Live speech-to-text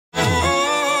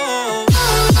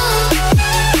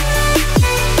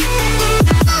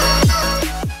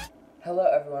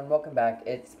welcome back.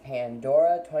 It's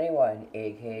Pandora21,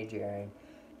 aka Jaren.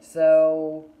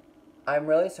 So, I'm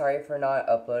really sorry for not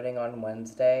uploading on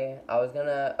Wednesday. I was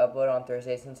gonna upload on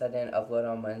Thursday since I didn't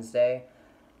upload on Wednesday.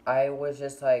 I was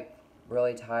just like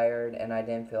really tired and I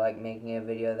didn't feel like making a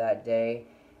video that day.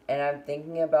 And I'm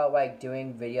thinking about like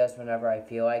doing videos whenever I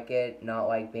feel like it, not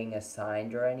like being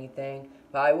assigned or anything.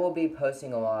 But I will be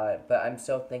posting a lot, but I'm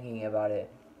still thinking about it.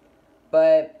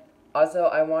 But also,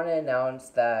 I want to announce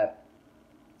that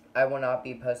I will not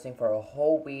be posting for a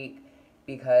whole week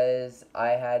because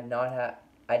I did not have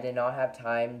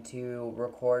time to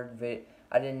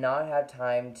I did not have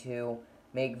time to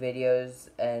make videos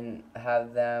and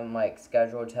have them like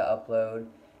scheduled to upload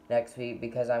next week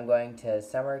because I'm going to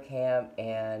summer camp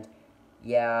and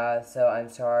yeah, so I'm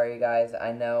sorry guys.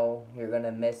 I know you're going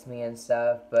to miss me and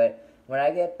stuff, but when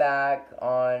I get back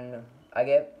I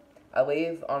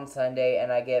leave on Sunday and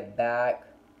I get back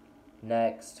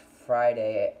next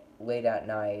Friday late at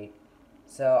night.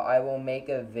 So I will make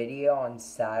a video on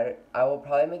Saturday. I will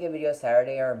probably make a video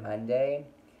Saturday or Monday.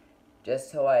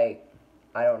 Just to like,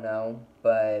 I don't know.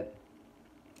 But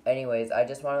anyways, I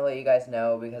just want to let you guys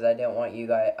know because I didn't want you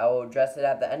guys, I will address it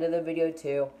at the end of the video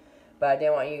too. But I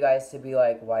didn't want you guys to be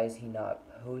like, why is he not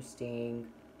posting?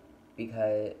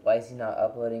 Because, why is he not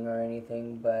uploading or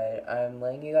anything? But I'm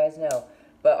letting you guys know.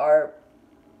 But our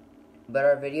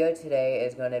video today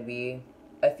is going to be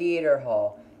a theater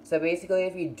haul. So basically,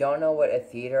 if you don't know what a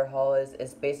theater haul is,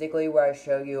 it's basically where I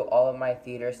show you all of my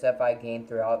theater stuff I gained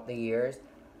throughout the years.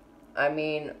 I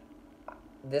mean,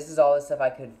 this is all the stuff I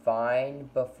could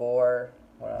find before.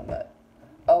 Hold on, but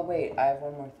oh wait, I have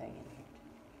one more thing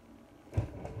in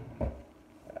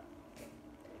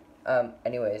here.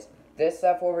 Anyways, this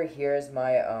stuff over here is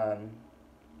my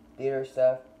theater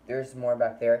stuff. There's more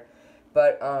back there,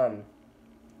 but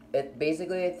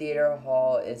basically a theater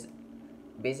haul is.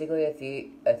 Basically,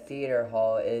 a theater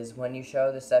haul is when you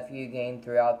show the stuff you gained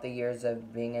throughout the years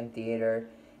of being in theater,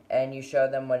 and you show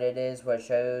them what it is, what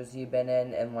shows you've been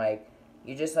in, and, like,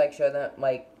 you just, like, show them,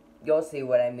 like, you'll see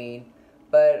what I mean.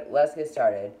 But let's get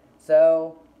started.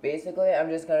 So, basically,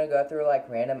 I'm just going to go through, like,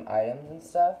 random items and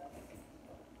stuff.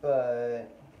 But,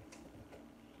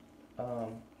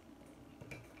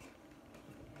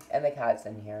 and the cat's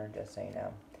in here, just so you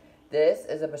know. This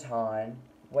is a baton.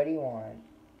 What do you want?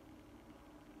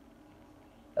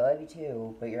 I love you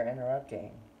too, but you're interrupting.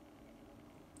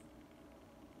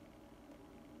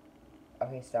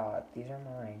 Okay, stop. These are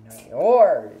mine, not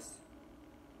yours.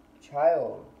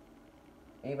 Child.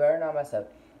 You better not mess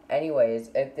up.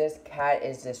 Anyways, if this cat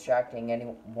is distracting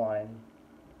anyone,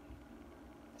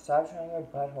 stop showing your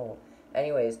butthole.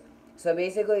 Anyways, so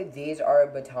basically these are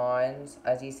batons.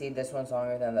 As you see, this one's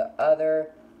longer than the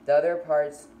other. The other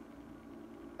parts,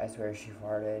 I swear she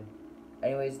farted.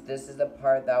 Anyways, this is the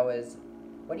part that was...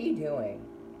 What are you doing?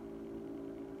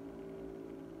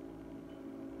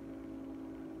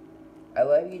 I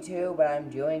love you too, but I'm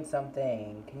doing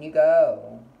something. Can you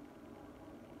go?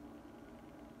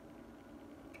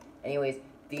 Anyways,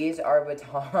 these are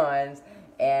batons,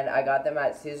 and I got them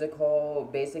at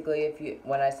Seussical. Basically,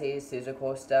 when I say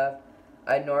Seussical stuff,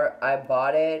 I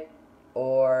bought it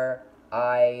or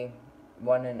I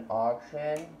won an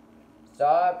auction.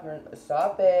 Stop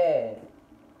it.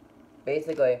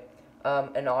 Basically.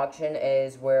 An auction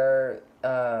is where,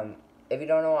 if you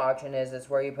don't know what auction is, it's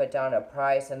where you put down a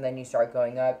price and then you start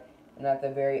going up. And at the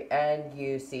very end,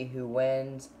 you see who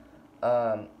wins.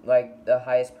 Like, the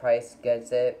highest price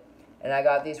gets it. And I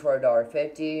got these for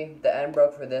 $1.50. The end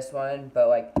broke for this one, but,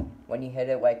 like, when you hit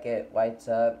it, like, it lights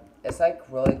up. It's, like,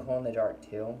 really cool in the dark,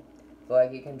 too. But,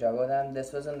 like, you can juggle them.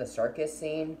 This was in the circus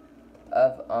scene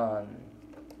of,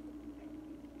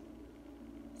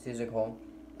 Seussical.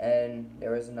 And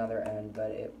there was another end, but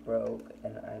it broke,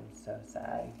 and I'm so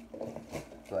sad.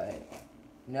 But,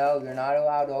 no, you're not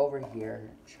allowed over here,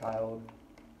 child.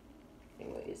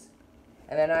 Anyways.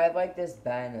 And then I have, like, this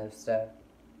bin of stuff.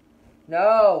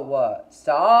 No!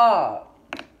 Stop!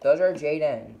 Those are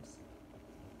Jaden's.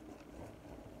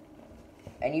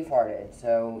 And you farted,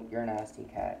 so you're a nasty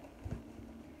cat.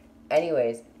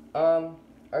 Anyways, our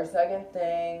second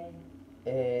thing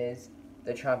is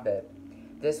the trumpet.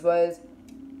 This was...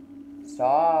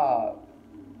 Stop.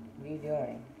 What are you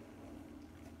doing?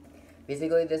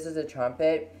 Basically, this is a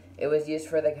trumpet. It was used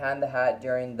for the Cat in the Hat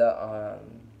during the,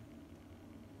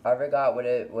 I forgot what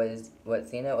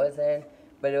scene it was in,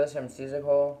 but it was from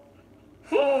Seussical.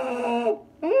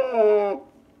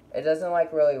 It doesn't,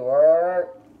 like, really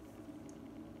work.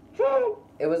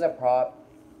 It was a prop,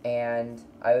 and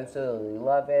I absolutely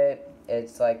love it.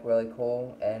 It's, like, really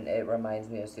cool, and it reminds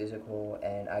me of Seussical,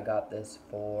 and I got this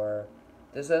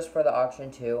was for the auction,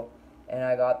 too. and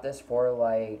I got this for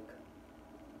like,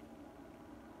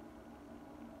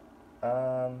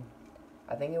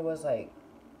 I think it was like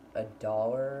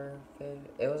 $1.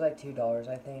 It was like $2,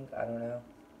 I think. I don't know.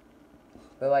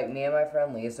 But like me and my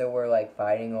friend Lisa were like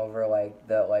fighting over like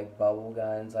the like bubble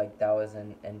guns, like that was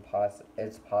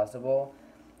it's possible.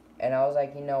 And I was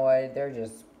like, you know what? They're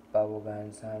just bubble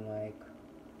guns. So I'm like,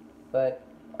 but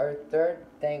our third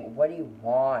thing, what do you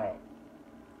want?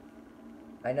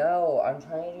 I know, I'm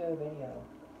trying to do a video.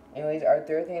 Anyways, our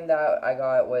third thing that I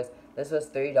got was, this was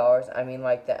 $3. I mean,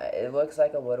 like, that, it looks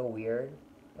like a little weird,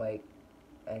 like,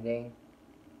 ending.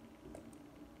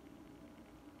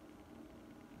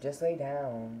 Just lay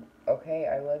down. Okay,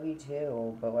 I love you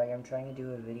too, but, like, I'm trying to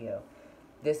do a video.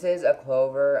 This is a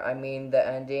clover. I mean, the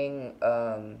ending,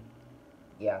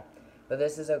 yeah. But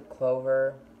this is a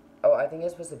clover. Oh, I think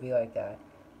it's supposed to be like that.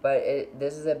 But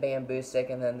this is a bamboo stick,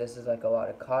 and then this is like a lot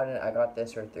of cotton. I got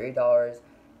this for $3,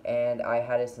 and I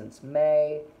had it since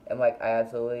May, and like I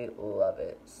absolutely love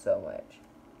it so much.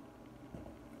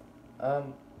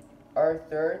 Our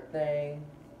third thing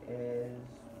is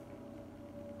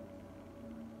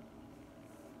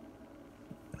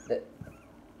the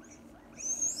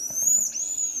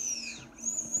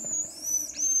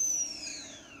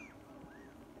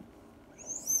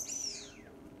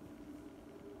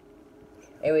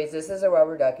Anyways, this is a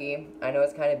rubber ducky. I know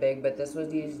it's kind of big, but this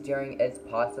was used during It's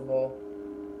Possible.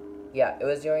 Yeah, it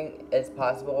was during It's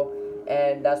Possible,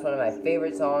 and that's one of my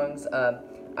favorite songs. I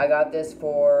got this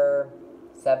for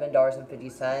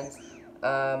 $7.50.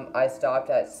 I stopped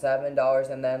at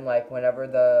 $7, and then like whenever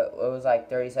it was like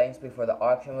 30 seconds before the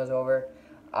auction was over,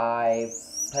 I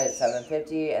put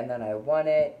 $7.50, and then I won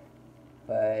it.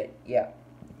 But yeah,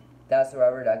 that's the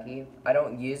rubber ducky. I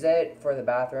don't use it for the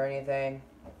bath or anything.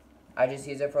 I just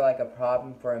use it for like a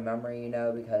problem, for a memory, you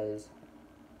know, because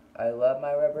I love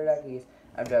my rubber duckies.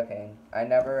 I'm joking. I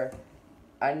never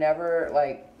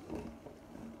like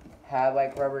have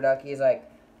like rubber duckies. Like,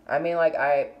 I mean, like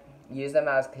I use them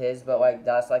as kids, but like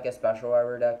that's like a special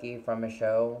rubber ducky from a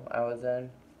show I was in,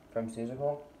 from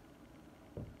Susical.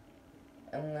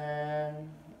 And then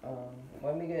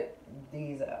let me get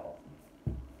these out.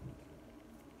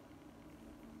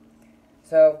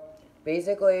 So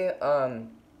basically,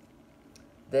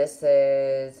 this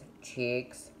is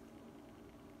Cheeks.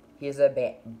 These are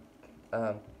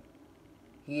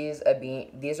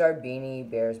Beanie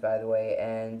Bears, by the way,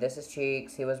 and this is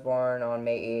Cheeks. He was born on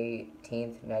May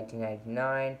 18th,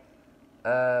 1999.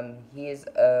 He's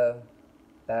a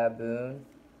baboon,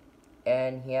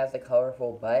 and he has a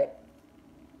colorful butt,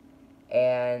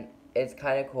 and it's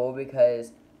kind of cool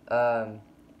because,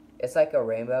 it's like a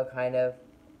rainbow, kind of.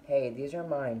 Hey, these are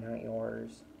mine, not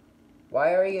yours.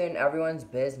 Why are you in everyone's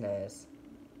business?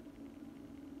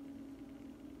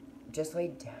 Just lay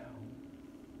down.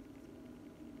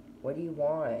 What do you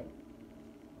want?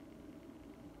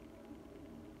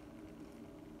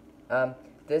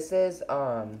 This is,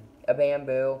 a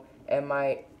bamboo, and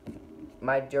my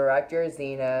director,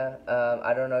 Zena,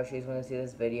 I don't know if she's going to see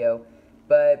this video,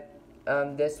 but,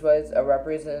 this was a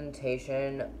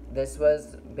representation. This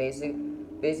was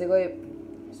basically,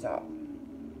 stop.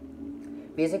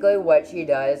 Basically, what she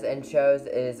does and shows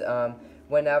is,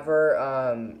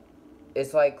 whenever,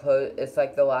 it's like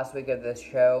the last week of the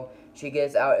show, she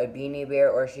gives out a beanie bear,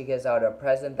 or she gives out a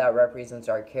present that represents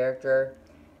our character.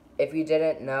 If you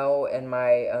didn't know, in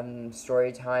my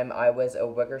story time, I was a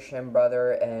Wickersham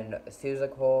brother in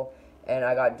Susical, and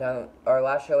I got done. Our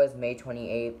last show is May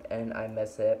 28th, and I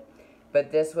miss it.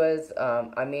 But this was,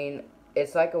 I mean,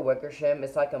 it's like a Wickersham.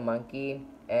 It's like a monkey,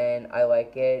 and I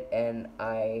like it, and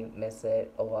I miss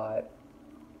it a lot.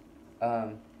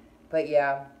 But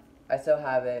yeah, I still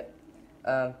have it.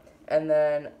 And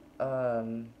then,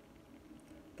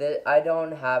 I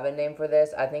don't have a name for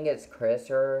this. I think it's Chris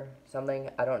or something.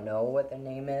 I don't know what the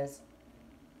name is.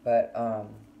 But,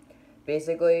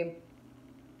 basically,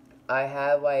 I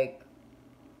have, like,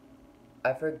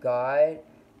 I forgot,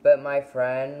 but my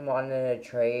friend wanted to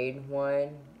trade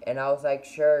one, and I was like,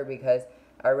 sure, because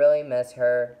I really miss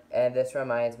her, and this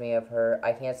reminds me of her.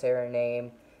 I can't say her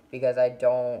name, because I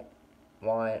don't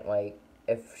want, like,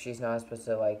 if she's not supposed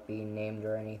to, like, be named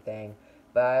or anything.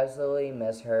 But I absolutely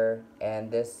miss her,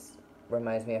 and this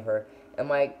reminds me of her. And,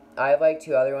 like, I have, like,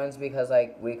 2 other ones, because,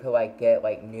 like, we could, like, get,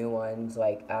 like, new ones,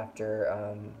 like,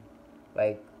 after,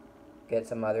 like, get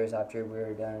some others after we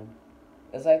were done.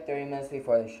 It's, like, 30 minutes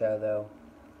before the show, though.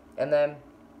 And then,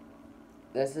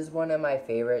 this is one of my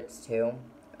favorites, too.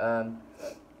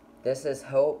 This is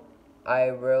Hope. I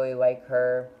really like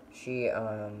her. She,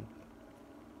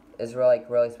 is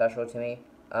really special to me.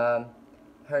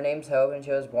 Her name's Hope, and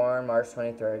she was born March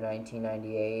 23rd,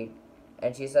 1998.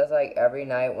 And she says, like, every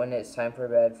night when it's time for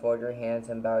bed, fold your hands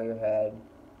and bow your head.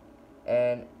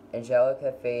 And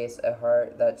Angelica face, a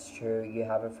heart that's true. You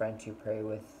have a friend to pray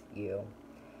with you.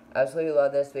 I absolutely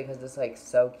love this because it's, like,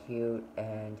 so cute,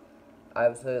 and I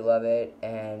absolutely love it,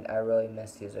 and I really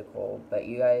miss musical. But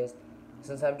you guys,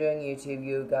 since I'm doing YouTube,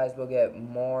 you guys will get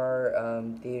more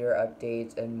theater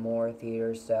updates and more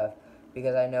theater stuff,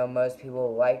 because I know most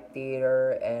people like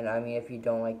theater, and I mean, if you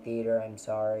don't like theater, I'm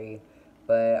sorry,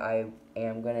 but I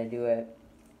am going to do it.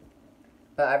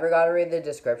 I forgot to read the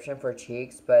description for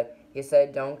Cheeks, but he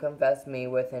said, don't confess me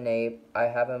with an ape. I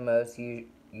have a most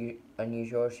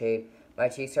unusual shape. My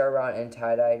cheeks are round and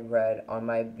tie-dyed red on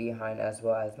my behind as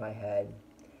well as my head.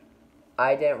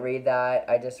 I didn't read that.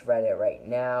 I just read it right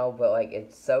now, but, like,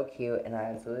 it's so cute, and I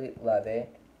absolutely love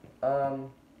it.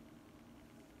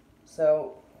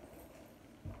 So,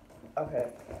 okay.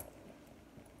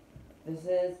 This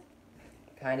is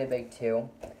kind of big, too.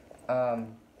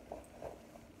 Can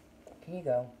you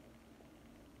go?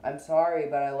 I'm sorry,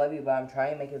 but I love you, but I'm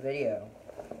trying to make a video.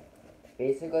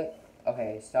 Basically,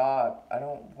 okay, stop. I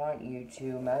don't want you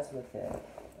to mess with it.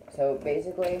 So,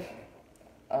 basically,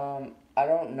 I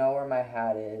don't know where my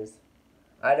hat is.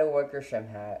 I had a Wickersham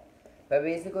hat. But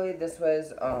basically, this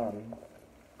was,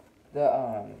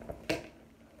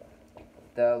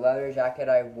 the leather jacket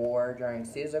I wore during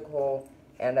Seussical,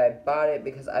 and I bought it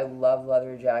because I love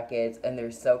leather jackets, and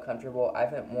they're so comfortable. I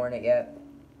haven't worn it yet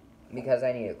because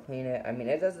I need to clean it. I mean,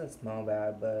 it doesn't smell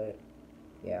bad, but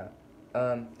yeah.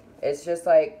 It's just,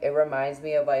 like, it reminds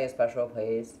me of, like, a special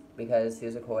place because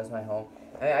Seussical is my home.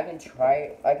 I mean, I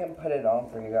can put it on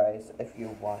for you guys if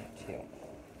you want to.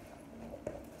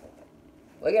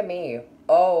 Look at me.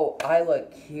 Oh, I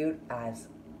look cute as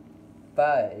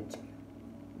fudge.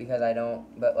 Because I don't,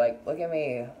 but, like, look at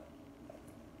me.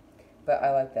 But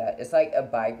I like that. It's like a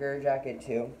biker jacket,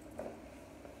 too.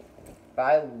 But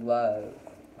I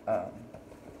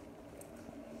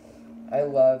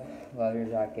love leather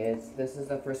jackets. This is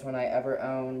the first one I ever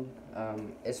owned.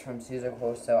 It's from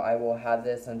Seussical, so I will have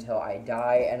this until I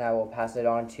die, and I will pass it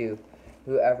on to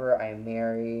whoever I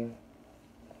marry.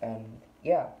 And,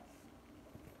 yeah.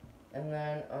 And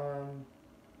then,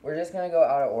 we're just gonna go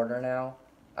out of order now.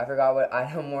 I forgot what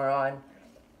item we're on.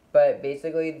 But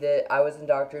basically, I was in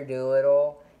Dr.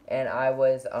 Dolittle, and I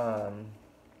was, I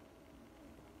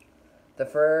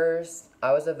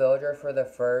was a villager for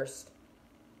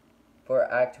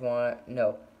Act 1,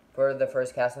 no, for the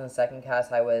first cast. And the second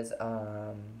cast, I was,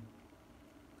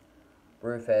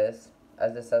 Rufus,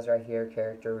 as it says right here,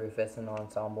 character Rufus in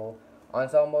Ensemble.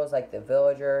 Ensemble is, like, the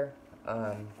villager.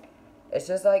 It's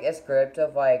just, like, a script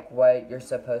of, like, what you're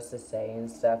supposed to say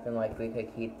and stuff, and, like, we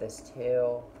could keep this,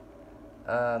 too.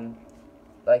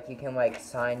 Like, you can, like,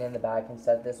 sign in the back and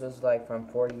stuff. This was, like, from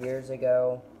 4 years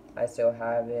ago. I still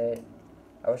have it.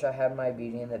 I wish I had my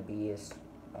Beauty and the Beast,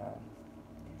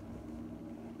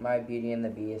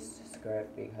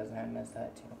 script, because I missed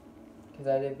that, too. Because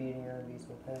I did Beauty and the Beast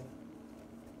with him.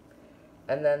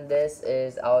 And then this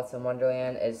is Alice in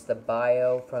Wonderland. It's the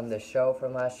bio from the show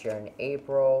from last year in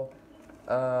April.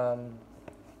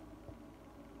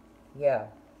 Yeah.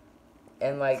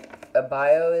 And, like, a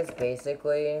bio is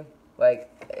basically, like,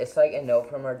 it's, like, a note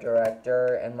from our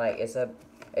director, and, like,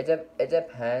 it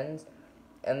depends.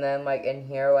 And then, like, in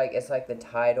here, like, it's, like, the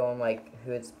title and, like,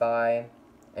 who it's by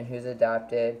and who's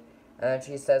adapted. And then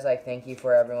she says, like, thank you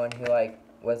for everyone who, like,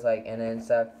 was, like, in it and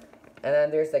stuff. And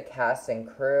then there's the cast and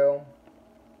crew.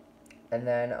 And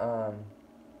then,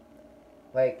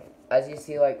 like, as you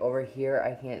see, like, over here,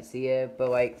 I can't see it, but,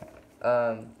 like,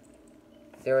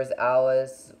 there was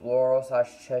Alice, Laurel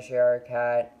 / Cheshire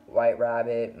Cat, White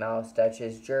Rabbit, Mouse,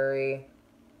 Duchess, Jury.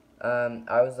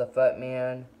 I was the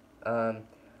Footman.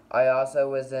 I also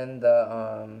was in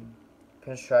the,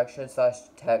 construction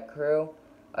 / tech crew.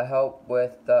 I helped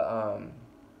with the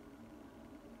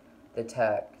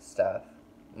tech stuff.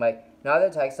 Like, not the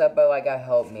tech stuff, but, like, I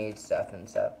helped made stuff and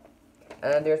stuff.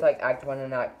 And then there's, like, Act 1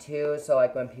 and Act 2, so,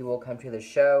 like, when people come to the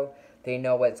show, they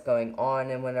know what's going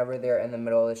on, and whenever they're in the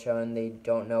middle of the show and they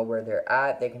don't know where they're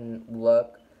at, they can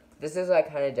look. This is,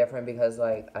 like, kind of different because,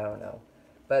 like, I don't know.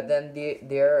 But then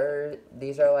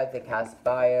these are, like, the cast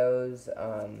bios.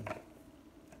 I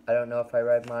don't know if I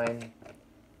read mine.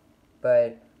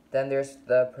 But then there's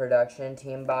the production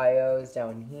team bios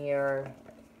down here.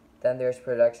 Then there's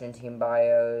production team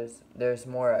bios. There's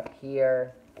more up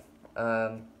here.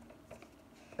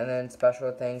 And then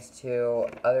special thanks to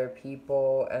other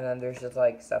people. And then there's just,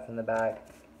 like, stuff in the back.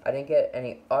 I didn't get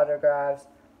any autographs.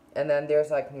 And then there's,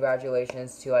 like,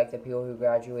 congratulations to, like, the people who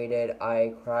graduated.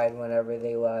 I cried whenever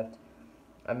they left.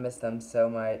 I miss them so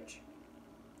much.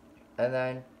 And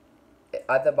then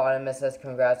at the bottom it says,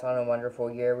 "Congrats on a wonderful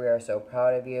year. We are so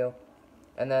proud of you."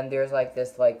 And then there's like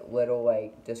this like little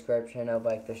like description of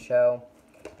like the show,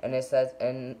 and it says,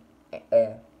 and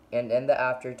in the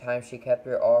after time she kept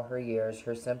through all her years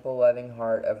her simple loving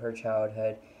heart of her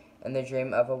childhood, and the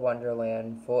dream of a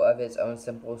wonderland full of its own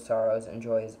simple sorrows and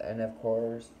joys, and of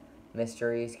course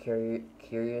mysteries,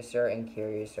 curiouser and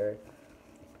curiouser.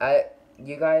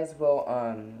 You guys will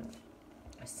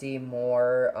see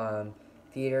more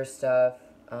theater stuff.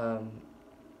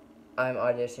 I'm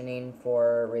auditioning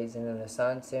for Raisin in the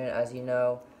Sun soon, as you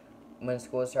know, when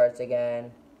school starts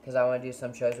again, because I want to do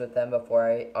some shows with them before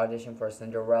I audition for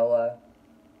Cinderella.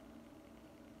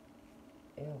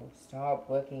 Ew, stop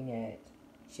looking at...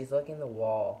 She's looking at the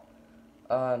wall.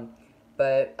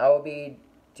 But I will be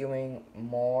doing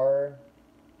more...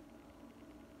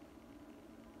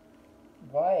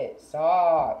 What?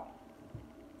 Stop!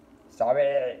 Stop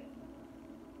it!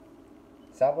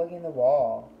 Stop looking at the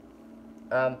wall.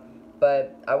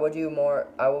 But I will do more.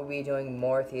 I will be doing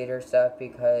more theater stuff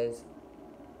because,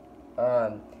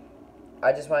 I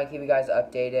just want to keep you guys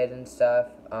updated and stuff.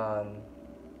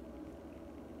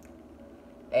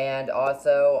 And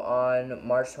also on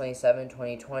March 27,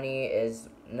 2020 is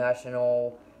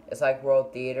it's like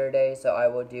World Theater Day, so I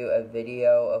will do a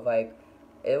video of like,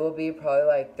 it will be probably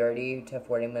like 30 to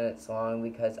 40 minutes long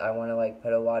because I want to like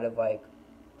put a lot of like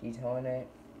detail in it.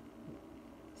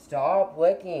 Stop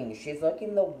licking. She's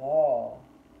licking the wall.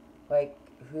 Like,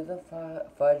 who the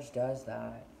fudge does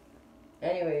that?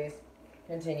 Anyways,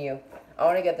 continue. I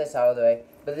want to get this out of the way.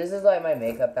 But this is like my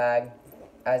makeup bag.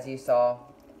 As you saw,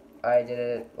 I did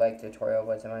a like tutorial of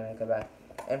what's in my makeup bag.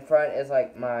 In front is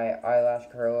like my eyelash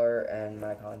curler and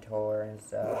my contour and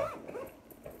stuff.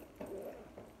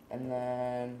 And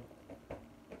then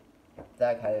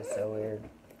that kind of so weird.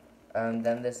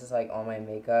 Then this is like all my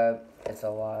makeup. It's a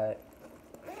lot.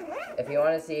 If you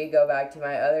want to see, go back to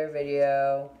my other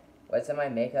video. What's in my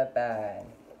makeup bag?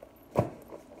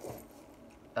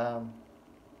 Oh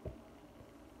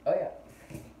yeah.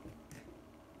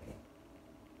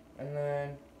 And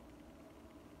then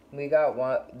we got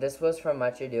one. This was from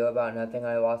Much Ado About Nothing.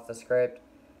 I lost the script,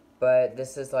 but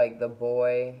this is like the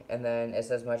boy, and then it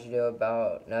says Much Ado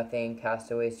About Nothing,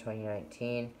 Castaways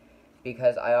 2019,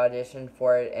 because I auditioned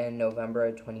for it in November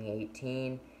of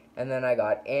 2018. And then I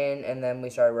got in, and then we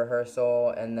started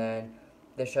rehearsal, and then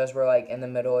the shows were like in the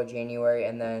middle of January,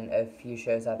 and then a few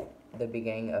shows at the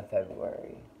beginning of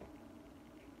February.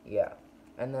 Yeah.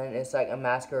 And then it's like a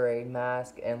masquerade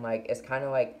mask, and like it's kind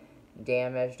of like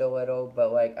damaged a little,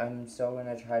 but like I'm still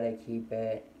gonna try to keep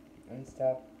it and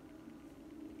stuff.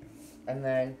 And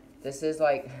then this is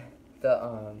like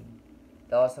the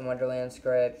Alice in Wonderland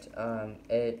script.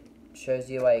 It shows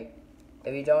you like,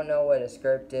 if you don't know what a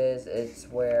script is, it's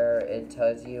where it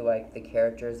tells you, like, the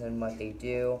characters and what they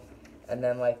do. And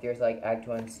then, like, there's, like, Act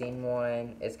 1, Scene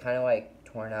 1. It's kind of, like,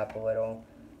 torn up a little.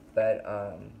 But,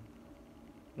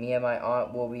 me and my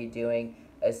aunt will be doing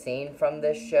a scene from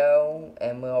this show.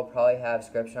 And we'll probably have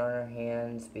scripts on our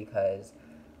hands because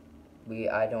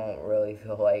I don't really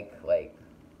feel like,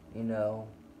 you know,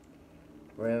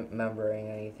 remembering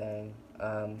anything.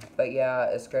 But, yeah,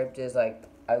 a script is, like,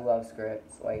 I love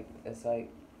scripts, like, it's like,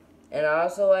 and I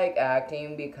also like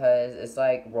acting because it's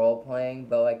like role-playing,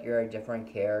 but like you're a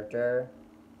different character,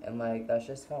 and like, that's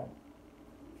just fun.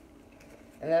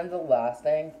 And then the last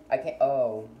thing,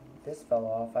 oh, this fell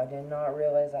off, I did not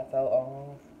realize that fell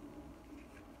off,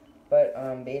 but,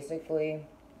 basically,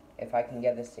 if I can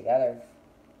get this together,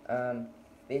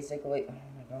 basically, oh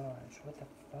my gosh, what the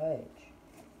fudge,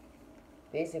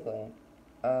 basically,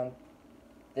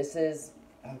 this is,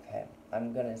 okay,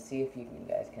 I'm gonna see if you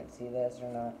guys can see this or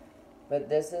not. But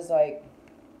this is like,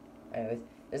 anyways,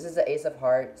 this is the Ace of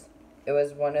Hearts. It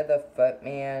was one of the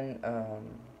Footman,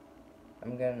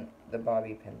 the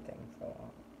bobby pin thing fell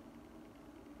off.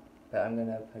 But I'm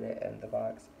gonna put it in the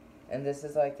box. And this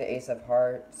is like the Ace of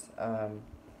Hearts.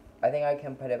 I think I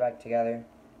can put it back together.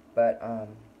 But,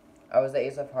 I was the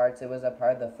Ace of Hearts. It was a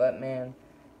part of the Footman.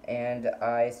 And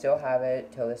I still have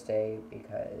it till this day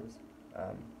because,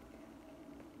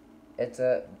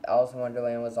 Alice in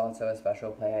Wonderland was also a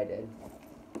special play I did.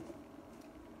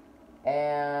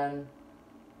 And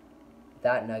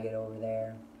that nugget over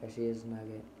there, because she is a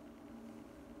nugget.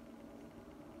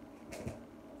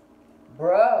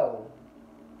 Bro!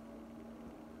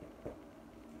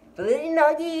 The little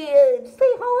nugget! Say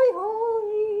hi,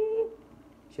 hi!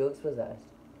 She looks possessed.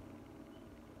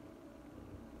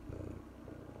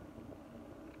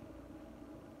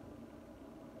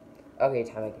 Okay,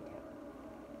 time again.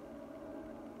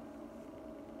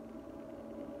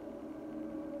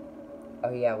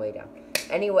 Oh yeah, lay down.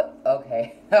 Anyway,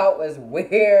 okay, that was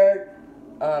weird.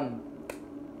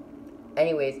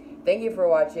 Anyways, thank you for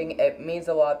watching. It means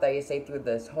a lot that you stayed through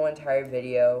this whole entire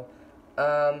video.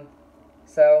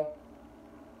 So,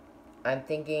 I'm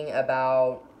thinking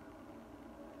about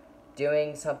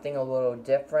doing something a little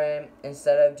different.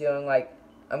 Instead of doing, like,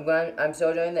 I'm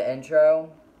still doing the intro,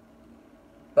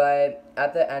 but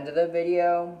at the end of the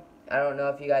video, I don't know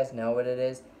if you guys know what it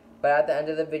is, but at the end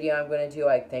of the video, I'm going to do,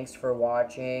 like, thanks for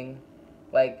watching.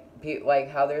 Like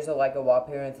how there's a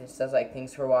wallpaper that says, like,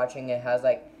 thanks for watching. It has,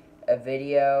 like, a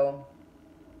video,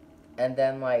 and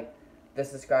then, like, the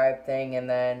subscribe thing, and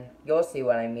then you'll see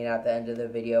what I mean at the end of the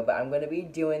video. But I'm going to be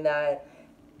doing that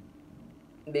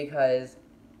because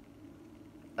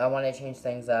I want to change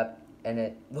things up, and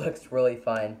it looks really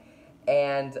fun.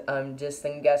 And just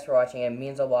thank you guys for watching. It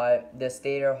means a lot. This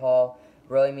theater hall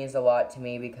really means a lot to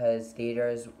me because theater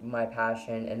is my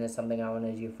passion, and it's something I want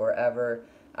to do forever.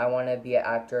 I want to be an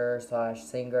actor /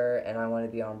 singer, and I want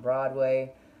to be on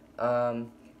Broadway.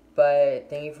 But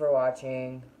thank you for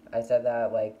watching. I said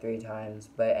that like 3 times.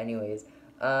 But anyways,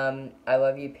 I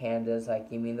love you pandas. Like,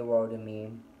 you mean the world to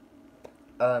me.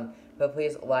 But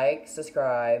please like,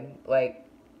 subscribe. Like,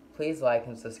 please like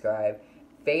and subscribe.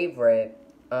 Favorite.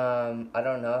 I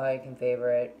don't know how you can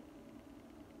favorite.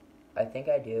 I think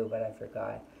I do, but I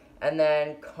forgot. And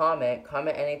then comment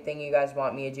anything you guys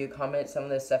want me to do. Comment some of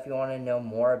the stuff you want to know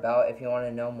more about. If you want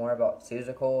to know more about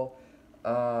Susical.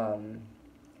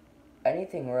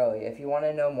 Anything really. If you want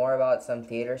to know more about some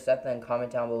theater stuff, then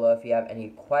comment down below if you have any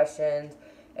questions.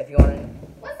 If you want to...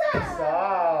 What's up?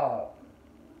 Stop.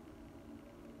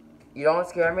 You don't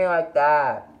scare me like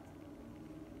that.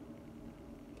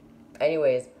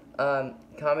 Anyways,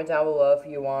 comment down below if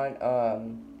you want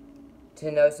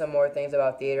to know some more things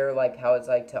about theater, like how it's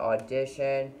like to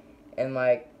audition, and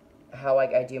like how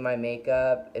like I do my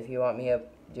makeup. If you want me to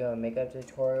do a makeup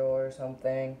tutorial or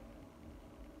something,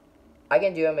 I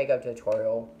can do a makeup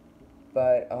tutorial.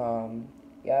 But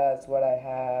yeah, that's what I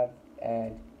have,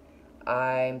 and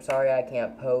I'm sorry I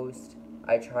can't post.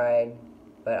 I tried,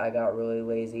 but I got really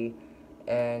lazy,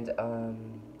 and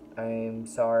I'm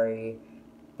sorry,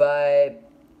 but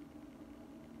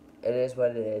it is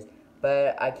what it is.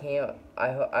 But I can't,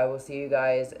 I will see you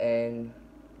guys in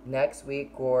next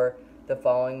week or the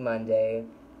following Monday,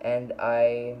 and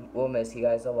I will miss you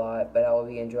guys a lot, but I will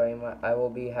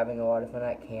be having a lot of fun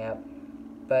at camp.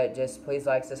 But just please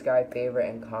like, subscribe, favorite,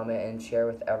 and comment, and share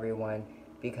with everyone,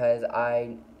 because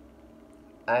I'm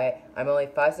only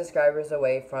 5 subscribers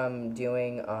away from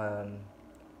doing a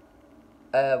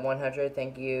 100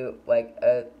 thank you, like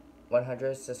a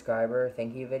 100 subscriber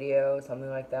thank you video,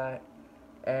 something like that.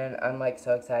 And I'm like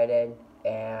so excited,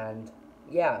 and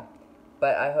yeah.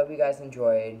 But I hope you guys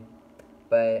enjoyed.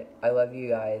 But I love you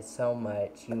guys so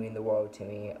much. You mean the world to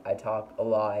me. I talk a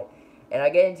lot, and I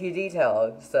get into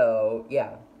detail, so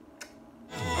yeah.